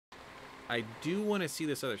I do want to see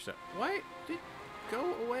this other stuff. Why?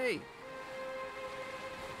 Go away.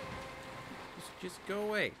 Just go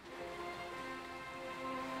away.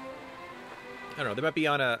 I don't know. They might be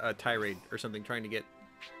on a tirade or something, trying to get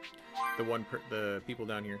the people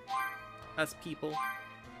down here. Us people.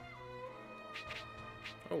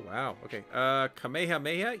 Oh wow. Okay.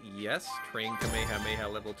 Kamehameha. Yes. Train Kamehameha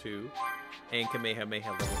level 2, and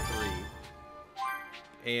Kamehameha level 3.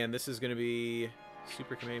 And this is going to be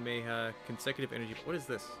Super Kamehameha consecutive energy. What is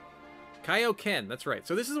this? Kaioken. That's right.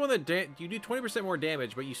 So this is one that you do 20% more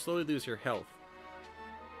damage, but you slowly lose your health.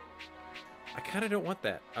 I kind of don't want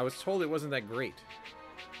that. I was told it wasn't that great.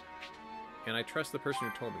 And I trust the person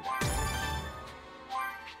who told me that.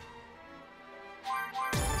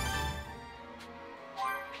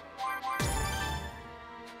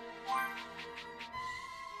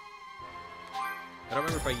 I don't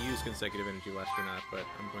remember if I used consecutive energy last or not, but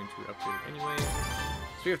I'm going to upgrade it anyway.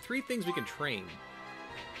 So we have 3 things we can train.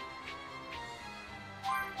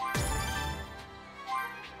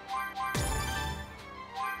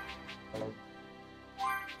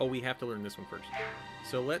 Oh, we have to learn this one first.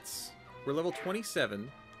 So we're level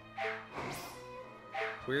 27.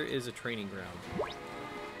 Where is a training ground?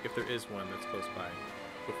 If there is one that's close by,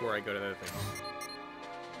 before I go to the other thing.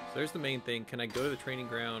 So there's the main thing. Can I go to the training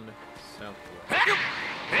ground southwest?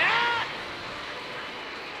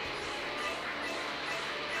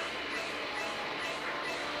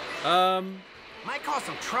 Might cause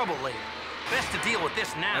some trouble later. Best to deal with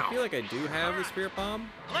this now. I feel like I do have the spirit bomb.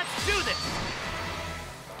 Let's do this!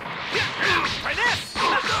 Try this!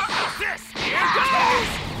 This! Here goes!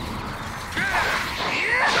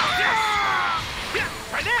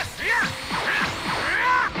 Try this!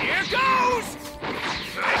 Here goes!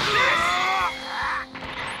 Like this!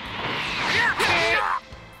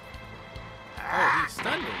 Oh, he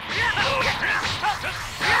stunned me.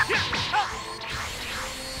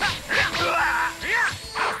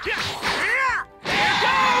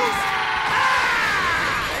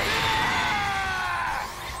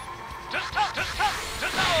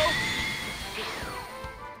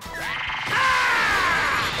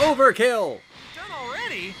 Overkill! Done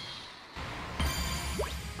already?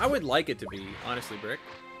 I would like it to be, honestly, Brick.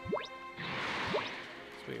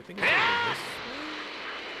 Sweet, I think it's over this.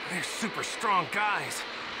 They're super strong guys.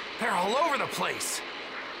 They're all over the place.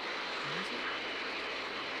 Where is it?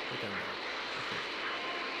 Right down there. Okay.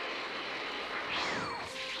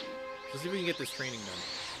 Let's see if we can get this training done.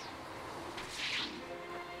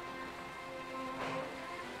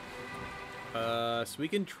 So we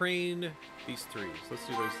can train these 3. So let's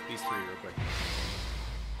do these 3 real quick.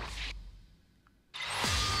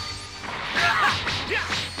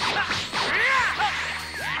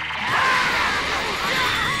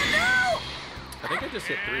 I think I just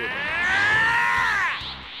hit 3 of them.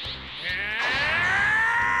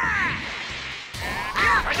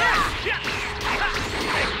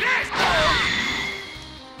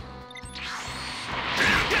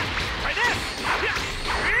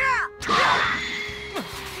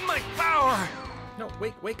 My power! No,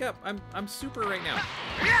 wake up! I'm super right now.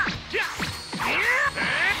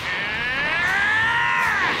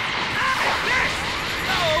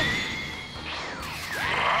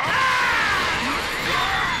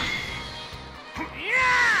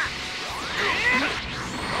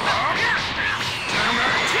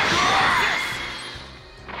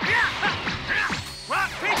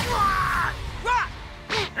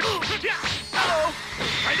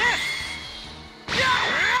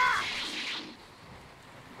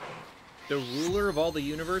 The ruler of all the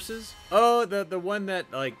universes? Oh, the one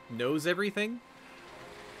that, like, knows everything?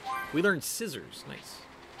 We learned scissors. Nice.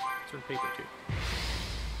 Let's learn paper, too.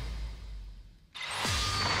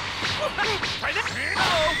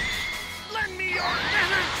 Lend me your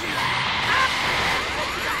energy!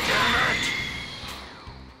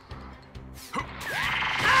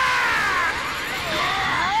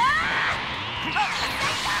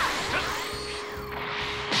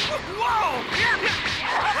 Whoa!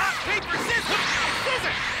 Rock, paper, scissors!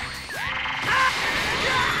 Scissors!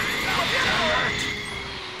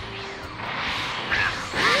 Try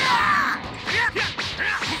this! Try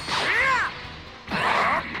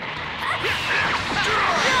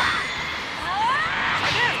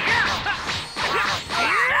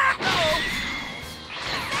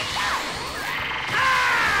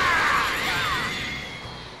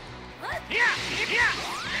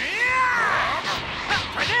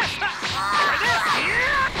this!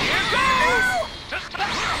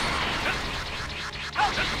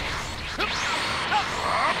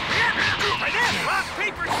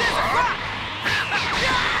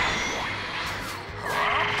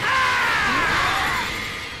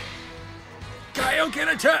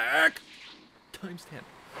 Kaioken attack! Times 10.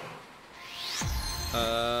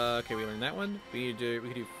 Okay, we learned that one. We can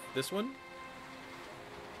do this one.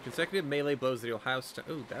 Consecutive melee blows that deal house.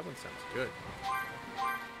 Oh, that one sounds good.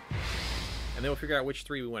 And then we'll figure out which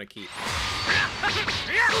 3 we want to keep.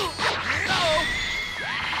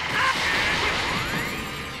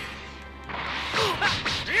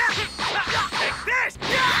 Take this!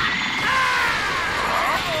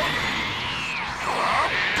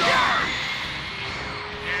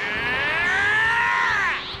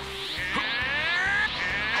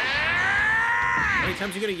 How many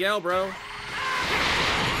times are you gonna yell, bro?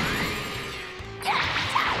 Here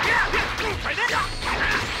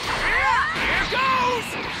goes!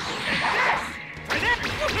 Take this! Take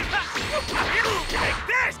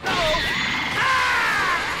this!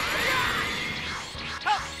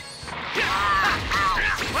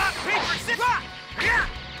 Rock, paper, scissors!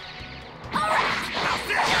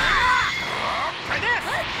 Try this!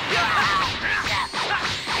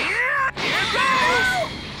 Here goes! Take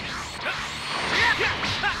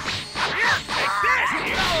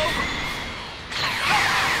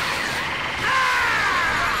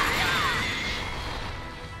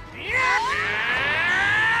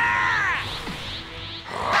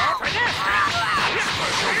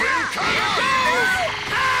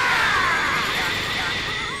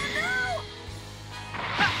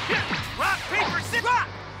this! Rock, paper, scissors!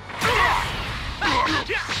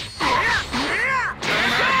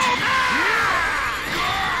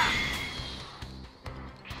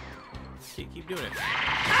 Keep doing it. Oh,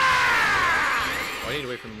 I need to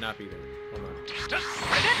wait for him to not be there. Hold on. Try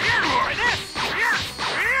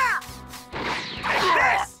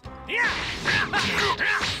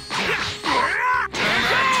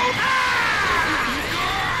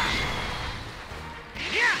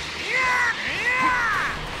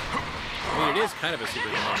I mean, it is kind of a super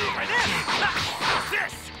combo. How's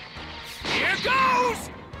this? Here goes!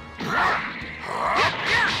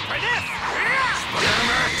 Try this!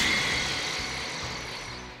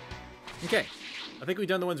 Okay. I think we've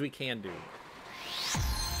done the ones we can do.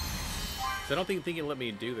 So I don't think it'll let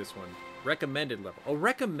me do this one. Recommended level. Oh,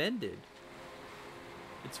 recommended!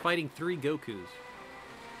 It's fighting 3 Gokus.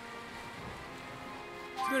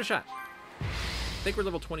 Let's give it a shot. I think we're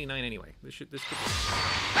level 29 anyway. This could...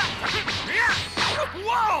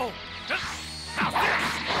 Whoa! How's this?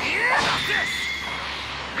 How's this?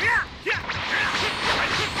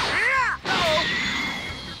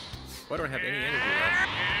 Why don't I have any energy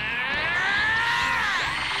left?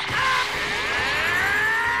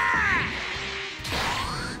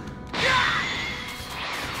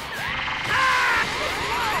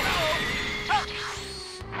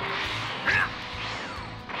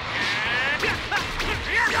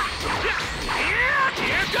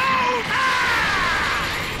 Here goes!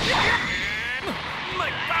 My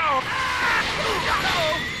power!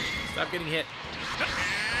 Stop getting hit.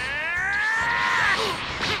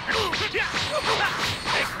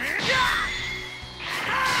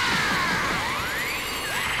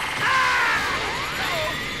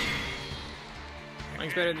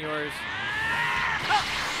 Mine's better than yours.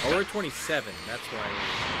 Oh, we're 27. That's why.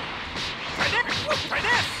 Try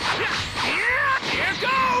this! Here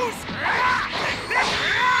goes!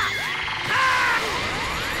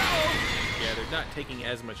 Yeah, they're not taking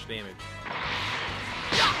as much damage.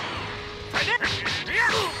 Try this!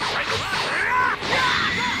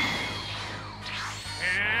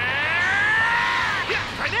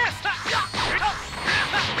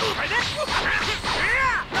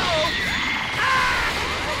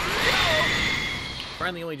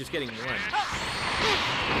 Finally, only just getting 1.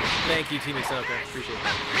 Thank you, Team Ahsoka. Appreciate it.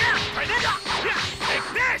 Take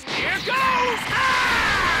this! Here goes!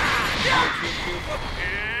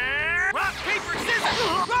 Rock, paper,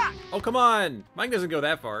 scissors! Rock! Oh, come on! Mine doesn't go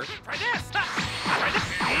that far. Try this!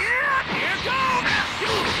 Here goes!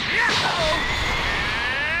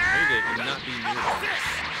 Maybe it would not be near that.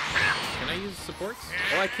 Can I use supports?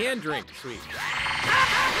 Oh, I can drink. Sweet.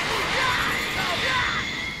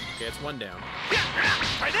 Okay, it's 1 down.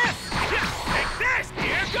 Try this! Take this!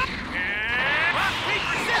 Here goes! Rock,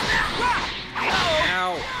 paper, scissors! Rock!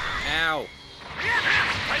 Ow! Ow!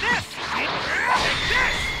 Try this! Take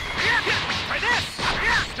this! Try this!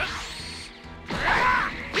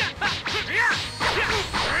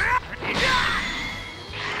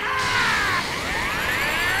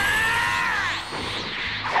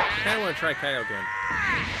 I kind of want to try Kaioken.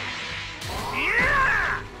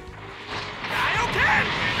 Yeah! Kaioken!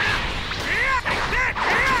 Take this!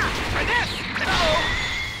 Try this! Can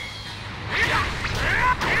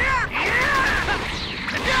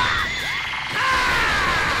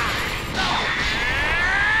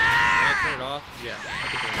I turn it off? Yeah.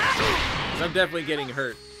 Because I'm definitely getting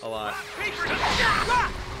hurt a lot.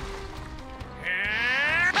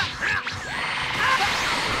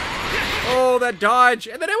 Oh, that dodge!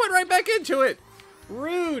 And then I went right back into it!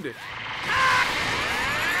 Rude!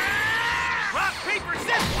 Rock, paper,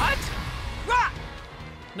 scissors! What? Rock!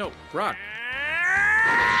 No, rock.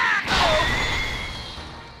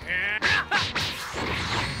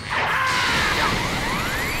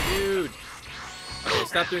 Dude. Okay,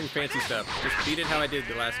 stop doing fancy stuff. Just beat it how I did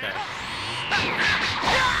the last guy.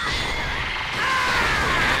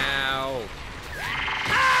 Ow.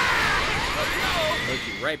 Look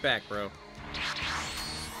you right back, bro.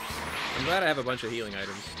 I'm glad I have a bunch of healing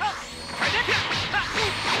items. Ow.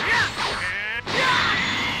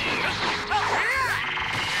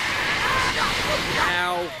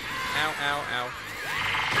 Ow, ow, ow.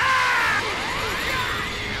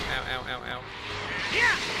 Ow, ow, ow, ow.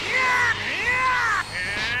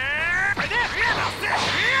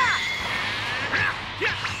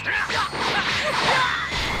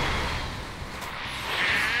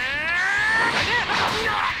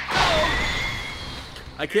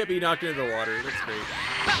 I can't be knocked into the water. That's great.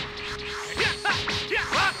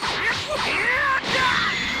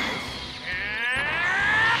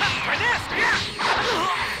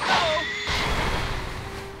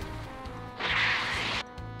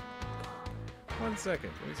 One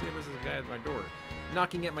second. Let me see if this is a guy at my door.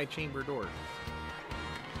 Knocking at my chamber door.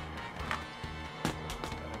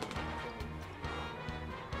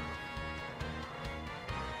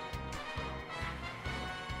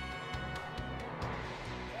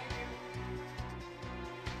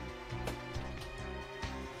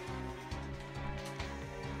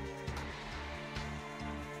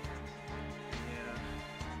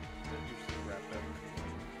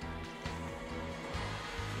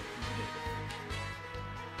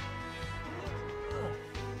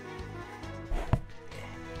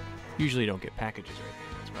 Usually don't get packages right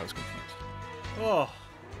there. That's why I was confused.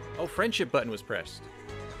 Oh, friendship button was pressed.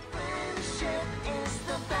 Friendship is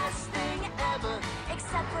the best thing ever,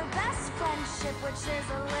 except for best friendship, which is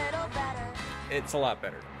a little better. It's a lot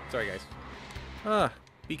better. Sorry, guys.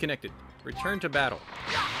 Be connected. Return to battle.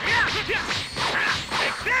 Take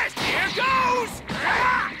this! Here goes!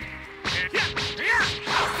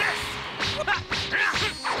 How's this?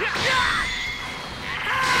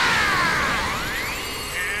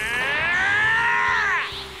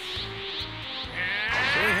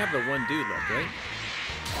 We only have the one dude left, right?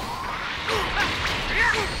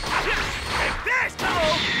 Take this!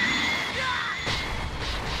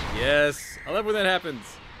 Yes. I love when that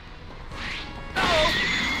happens.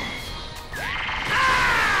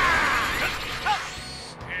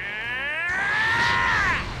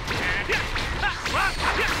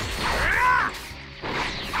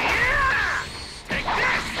 Take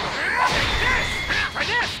this! Try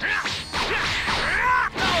this!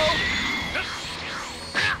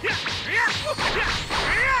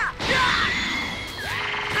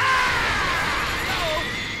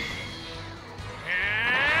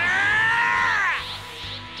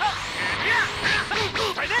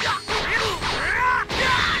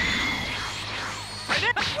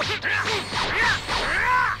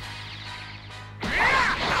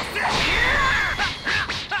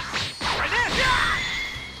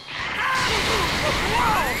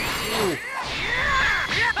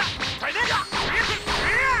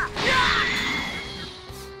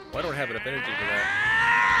 Well, I don't have enough energy for that.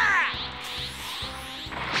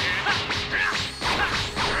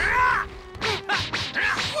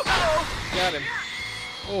 Got him.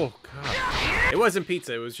 Oh, God. It wasn't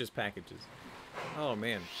pizza, it was just packages. Oh,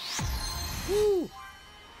 man. Woo.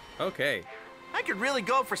 Okay. I could really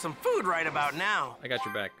go for some food right about now. I got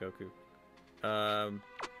your back, Goku.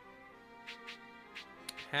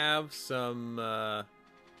 Have some,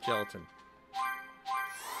 gelatin.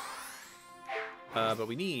 But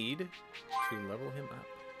we need to level him up.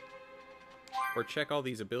 Or check all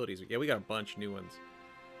these abilities. Yeah, we got a bunch of new ones.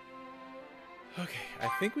 Okay, I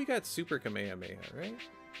think we got Super Kamehameha, right?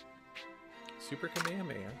 Super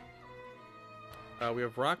Kamehameha. We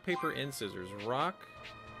have rock, paper, and scissors. Rock,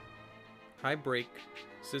 high break,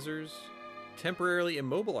 scissors, temporarily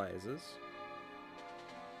immobilizes.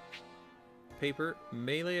 Paper,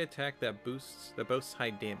 melee attack that boasts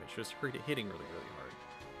high damage, just hitting really, really hard.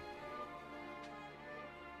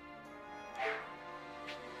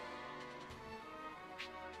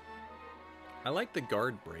 I like the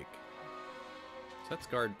guard break. So that's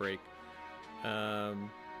guard break. High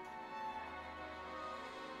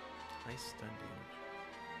stun damage.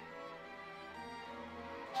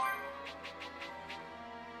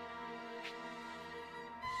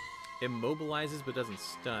 Immobilizes but doesn't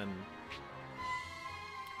stun.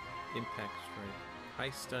 Impact strike.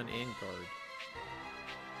 High stun and guard.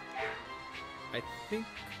 I think...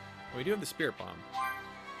 Oh, we do have the Spirit Bomb.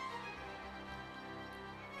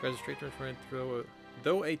 Tries a straight turn friend, throw a...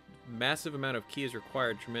 Though a massive amount of ki is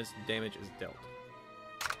required, tremendous damage is dealt.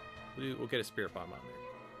 We'll get a Spirit Bomb on there.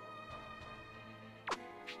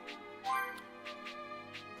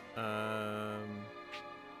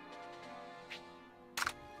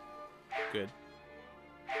 Good.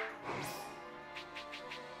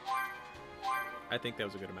 I think that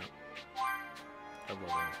was a good amount of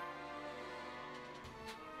leveling.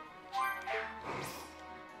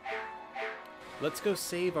 Let's go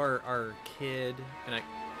save our kid, and I...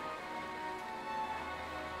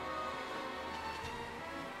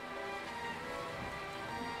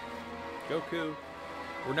 Goku,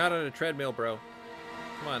 we're not on a treadmill, bro.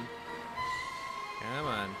 Come on. Come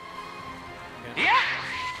on. Yeah!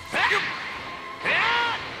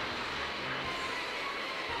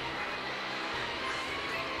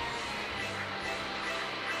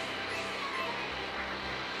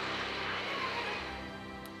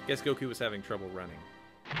 Guess Goku was having trouble running.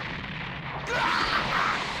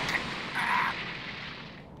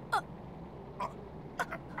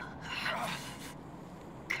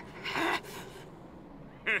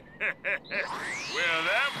 Well,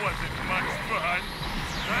 that wasn't much fun.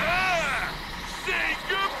 Ah! Say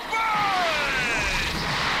goodbye!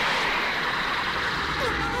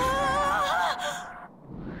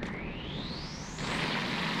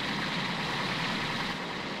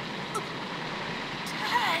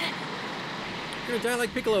 Dad! You're gonna die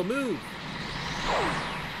like Piccolo, move!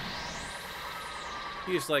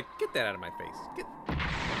 He's just like, get that out of my face.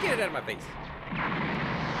 Get it out of my face.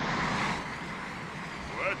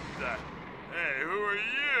 What the? Hey, who are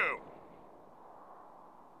you?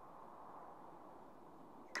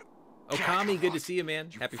 Okami, good to see you, man.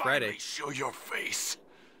 Happy Friday. Show your face.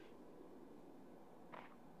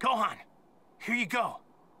 Gohan, here you go.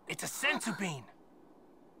 It's a senzu bean.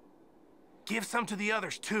 Give some to the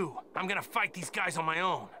others, too. I'm gonna fight these guys on my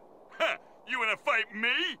own. Huh, you wanna fight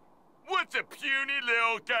me? What's a puny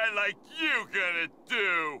little guy like you gonna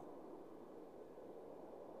do?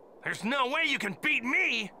 There's no way you can beat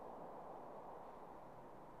me!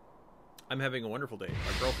 I'm having a wonderful day.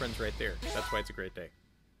 Our girlfriend's right there. That's why it's a great day.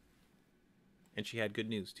 And she had good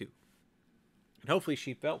news, too. And hopefully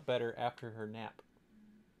she felt better after her nap.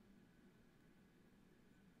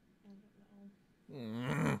 Get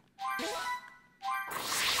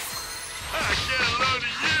a load of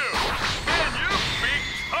you! Man, you're a big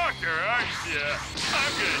talker, aren't you?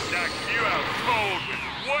 I'm gonna knock you out cold with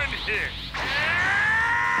one hit.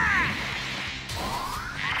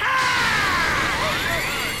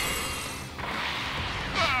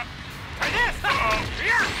 Try this!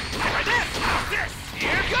 Here! Try this! This!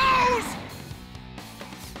 Here goes!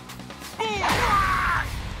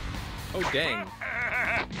 Oh, dang.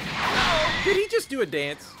 Did he just do a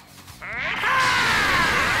dance?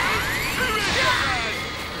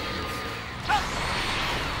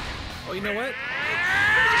 Oh, you know what?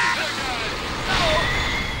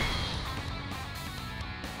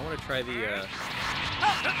 I want to try the, I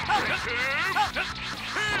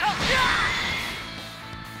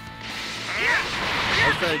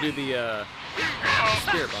was trying to do the,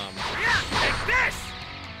 Spirit Bomb. Take this!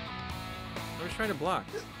 I was trying to block.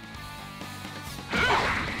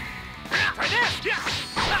 Try this!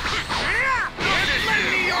 Lend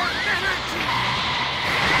me your energy!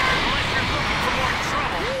 Unless you're looking for more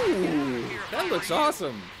trouble. Ooh, that looks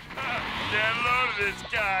awesome. Get a load of this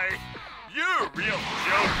guy. You're a real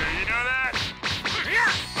joker, you know that?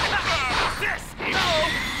 This! No!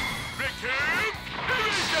 Recoup!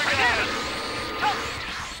 Try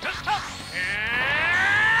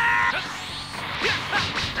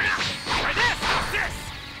this! This!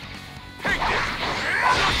 Take this!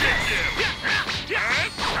 Look at you!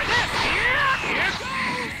 Try this! Here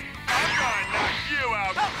goes! I'm gonna knock you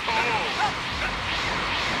out cold!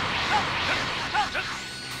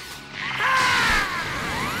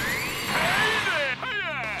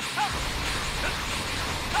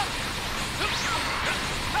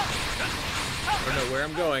 I don't know where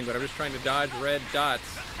I'm going, but I'm just trying to dodge red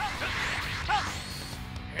dots.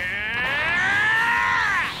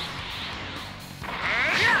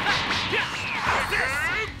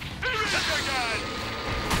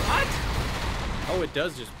 What? Oh, it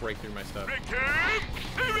does just break through my stuff. Lend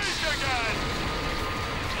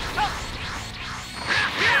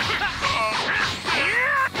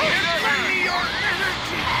me your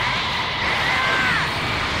energy!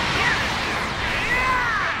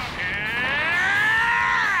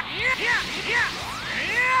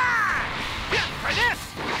 Try this!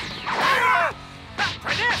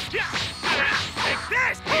 Try this!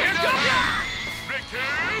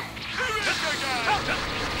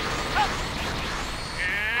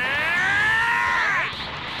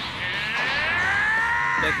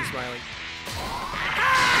 smiling.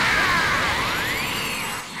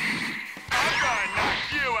 I'm gonna knock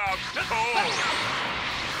you out cold.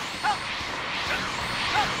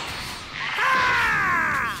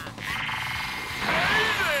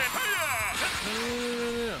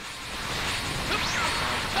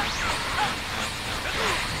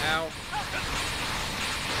 Ow.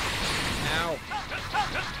 Ow.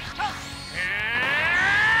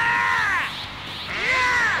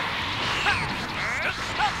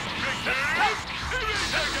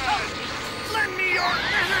 Lend me your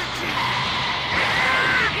energy!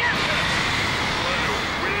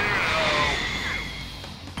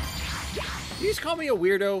 Did you just call me a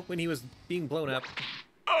weirdo when he was being blown up?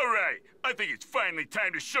 All right, I think it's finally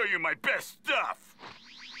time to show you my best stuff.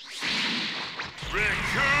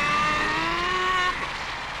 Raccoon!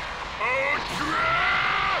 Ultra!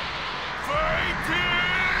 Fighting!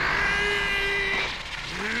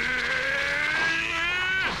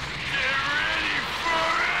 Get ready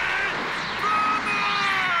for it!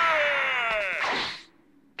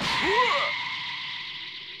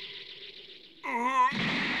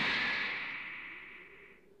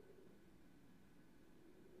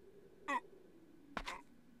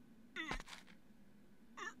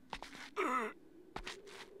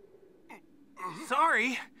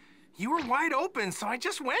 Sorry. You were wide open, so I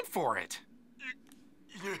just went for it.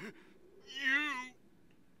 You...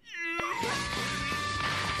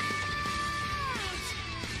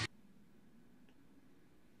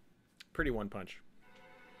 Pretty one punch.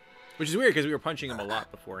 Which is weird because we were punching him a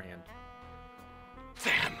lot beforehand.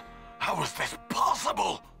 Damn, how was this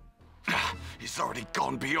possible? He's already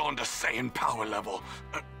gone beyond a Saiyan power level.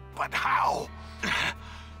 But how?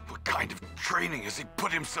 What kind of training has he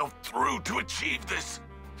put himself through to achieve this?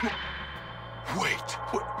 Wait,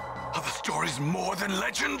 are the stories more than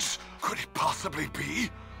legends? Could it possibly be?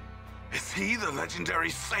 Is he the legendary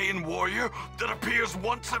Saiyan warrior that appears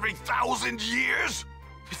once every 1,000 years?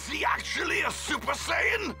 Is he actually a Super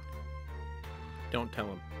Saiyan? Don't tell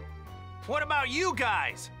him. What about you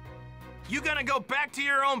guys? You gonna go back to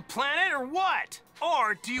your own planet or what?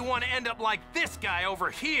 Or do you want to end up like this guy over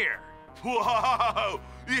here? Whoa!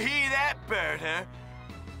 You hear that, Bert, huh?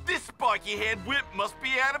 This spiky-haired wimp must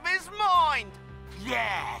be out of his mind!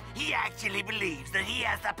 Yeah, he actually believes that he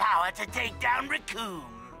has the power to take down Raccoon.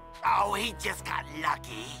 Oh, he just got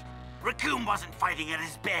lucky. Raccoon wasn't fighting at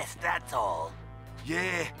his best, that's all.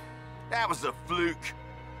 Yeah, that was a fluke.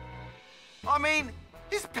 I mean,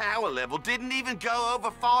 his power level didn't even go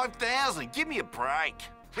over 5,000. Give me a break.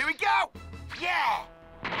 Here we go! Yeah!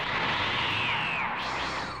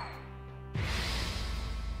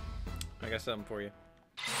 I got something for you.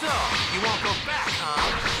 So, you won't go back, huh?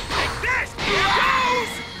 Like this! Here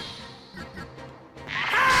goes!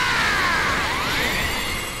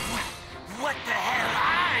 What the hell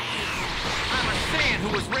are you? I'm a Saiyan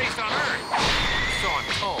who was raised on Earth. So I'm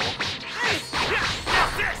told.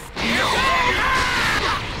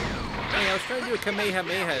 Hey, I was trying to do a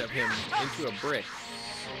Kamehameha of him into a brick.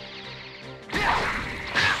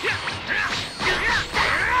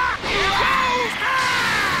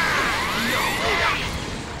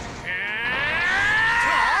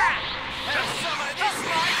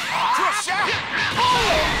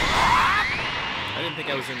 I didn't think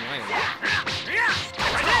I was in line.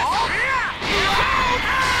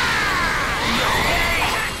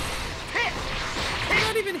 You're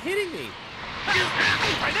not even hitting me.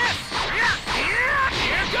 Try this!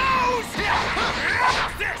 Here goes!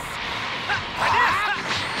 This! Try this!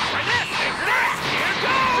 Try this! This! Here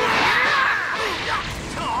goes!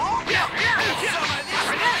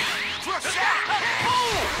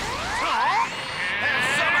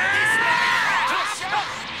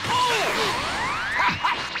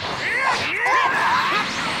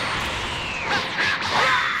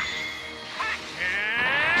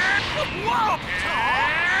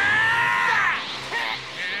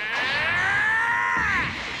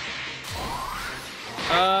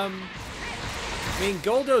 I mean,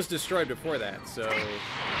 Goldo's destroyed before that, so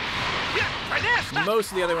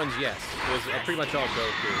most of the other ones, yes, was pretty much all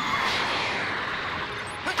Goku.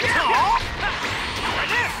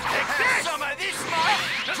 Some of this, mate!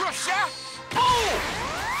 Crusher!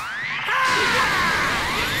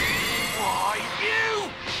 Why,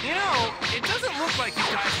 you! You know, it doesn't look like you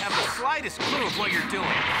guys have the slightest clue of what you're doing.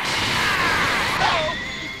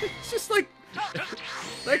 It's just like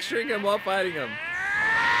lecturing him while fighting him.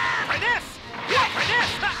 Try this! Try this!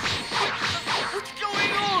 What's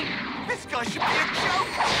going on? This guy should be a joke!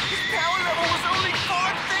 His power level was only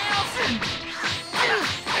 5,000!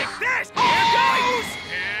 Take this! Here goes!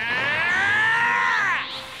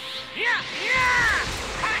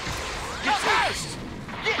 You're toast!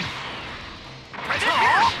 Yeah.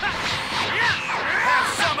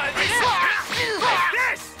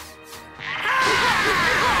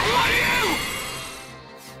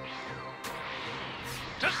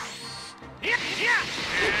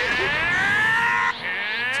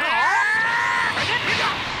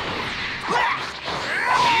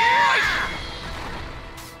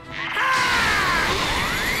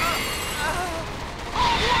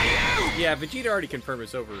 Yeah, Vegeta already confirmed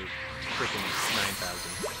it's over freaking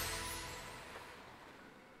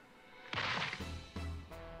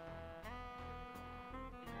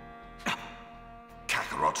 9,000.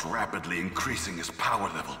 Kakarot's rapidly increasing his power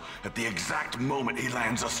level at the exact moment he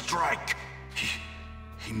lands a strike.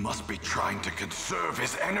 He must be trying to conserve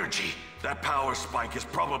his energy. That power spike is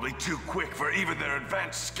probably too quick for even their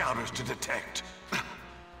advanced scouters to detect.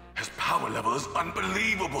 His power level is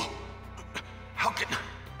unbelievable.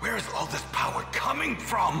 Where is all this power coming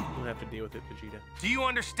from? We'll have to deal with it, Vegeta. Do you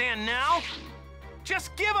understand now?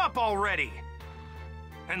 Just give up already!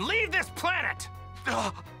 And leave this planet!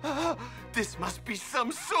 This must be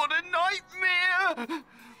some sort of nightmare!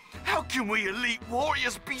 How can we elite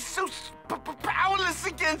warriors be so powerless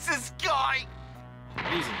against this guy?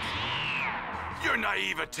 Reasons. Your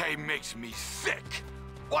naivete makes me sick.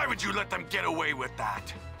 Why would you let them get away with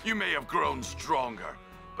that? You may have grown stronger,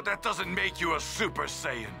 but that doesn't make you a Super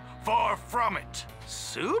Saiyan. Far from it.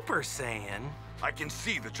 Super Saiyan? I can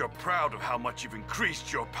see that you're proud of how much you've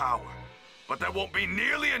increased your power, but that won't be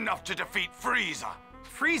nearly enough to defeat Frieza.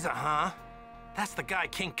 Frieza, huh? That's the guy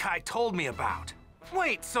King Kai told me about.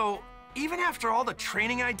 Wait, so even after all the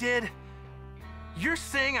training I did, you're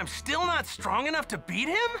saying I'm still not strong enough to beat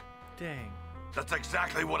him? Dang. That's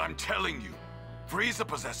exactly what I'm telling you. Frieza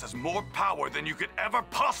possesses more power than you could ever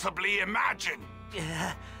possibly imagine.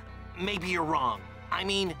 Maybe you're wrong. I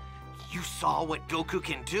mean, you saw what Goku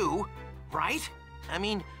can do, right? I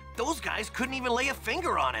mean, those guys couldn't even lay a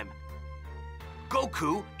finger on him.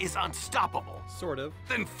 Goku is unstoppable. Sort of.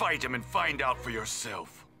 Then fight him and find out for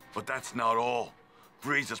yourself. But that's not all.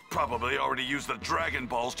 Frieza's probably already used the Dragon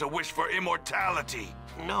Balls to wish for immortality.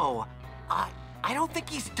 No, I don't think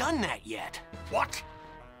he's done that yet. What?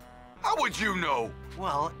 How would you know?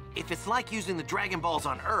 Well, if it's like using the Dragon Balls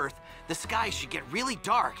on Earth, the sky should get really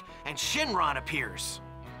dark and Shenron appears.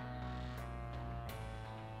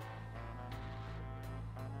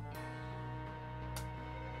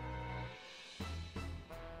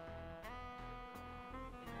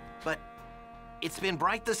 But it's been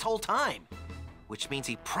bright this whole time, which means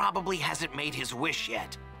he probably hasn't made his wish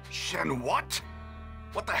yet. Shen what?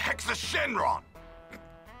 What the heck's a Shenron?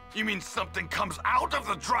 You mean something comes out of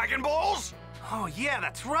the Dragon Balls? Oh yeah,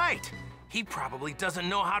 that's right. He probably doesn't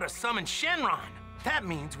know how to summon Shenron. That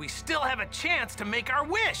means we still have a chance to make our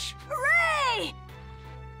wish. Hooray!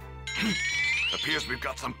 Appears we've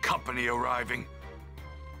got some company arriving.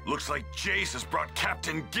 Looks like Jace has brought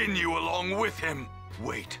Captain Ginyu along with him.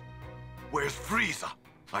 Wait, where's Frieza?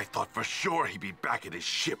 I thought for sure he'd be back at his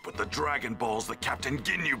ship with the Dragon Balls that Captain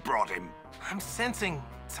Ginyu brought him. I'm sensing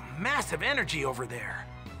some massive energy over there.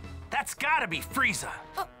 That's gotta be Frieza.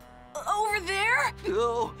 Over there?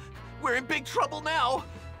 Oh, we're in big trouble now.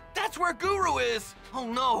 That's where Guru is. Oh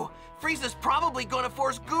no, Frieza's probably gonna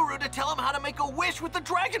force Guru to tell him how to make a wish with the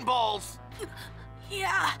Dragon Balls.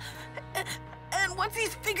 Yeah. And once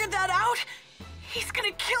he's figured that out, he's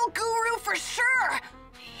gonna kill Guru for sure.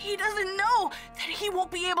 He doesn't know that he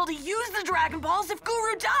won't be able to use the Dragon Balls if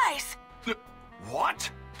Guru dies. What?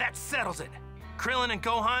 That settles it. Krillin and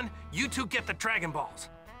Gohan, you two get the Dragon Balls.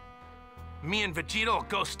 Me and Vegeta will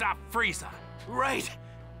go stop Frieza. Right.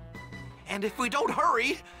 And if we don't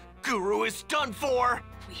hurry, Guru is done for.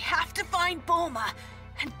 We have to find Bulma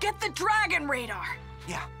and get the Dragon Radar.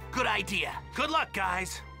 Yeah, good idea. Good luck,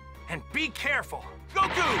 guys. And be careful.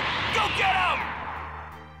 Goku, go get him!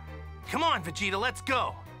 Come on, Vegeta, let's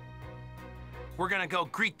go. We're gonna go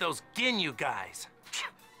greet those Ginyu guys.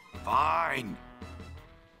 Fine.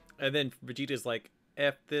 And then Vegeta's like,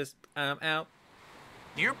 F this, I'm out.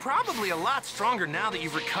 You're probably a lot stronger now that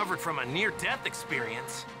you've recovered from a near-death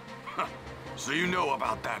experience. So you know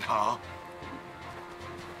about that, huh?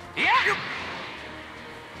 Yeah!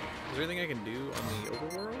 Is there anything I can do on the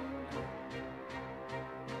overworld?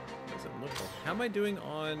 Doesn't look like. How am I doing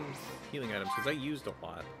on healing items? Because I used a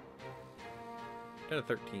lot. Down to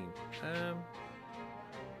 13.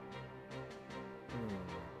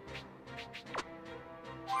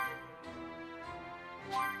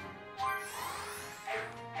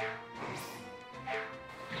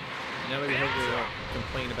 Now that we have to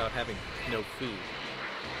complain about having no food.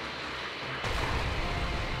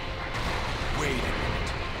 Wait a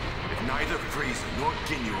minute. If neither Frieza nor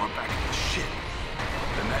Ginyu are back at the ship,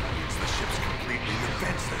 then that means the ship's completely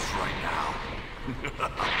defenseless right now.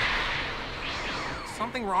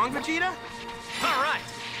 Something wrong, Vegeta? All right.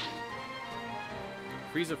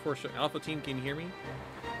 Frieza Force Alpha Team, can you hear me?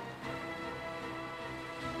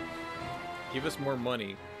 Give us more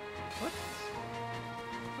money. What?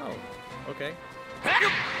 Oh, okay.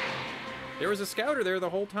 There was a scouter there the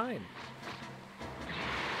whole time.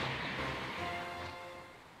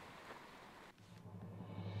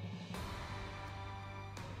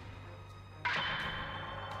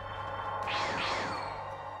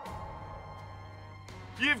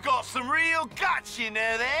 You've got some real guts, you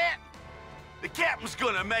know that? The captain's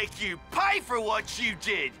gonna make you pay for what you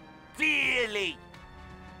did. Dearly.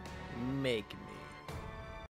 Make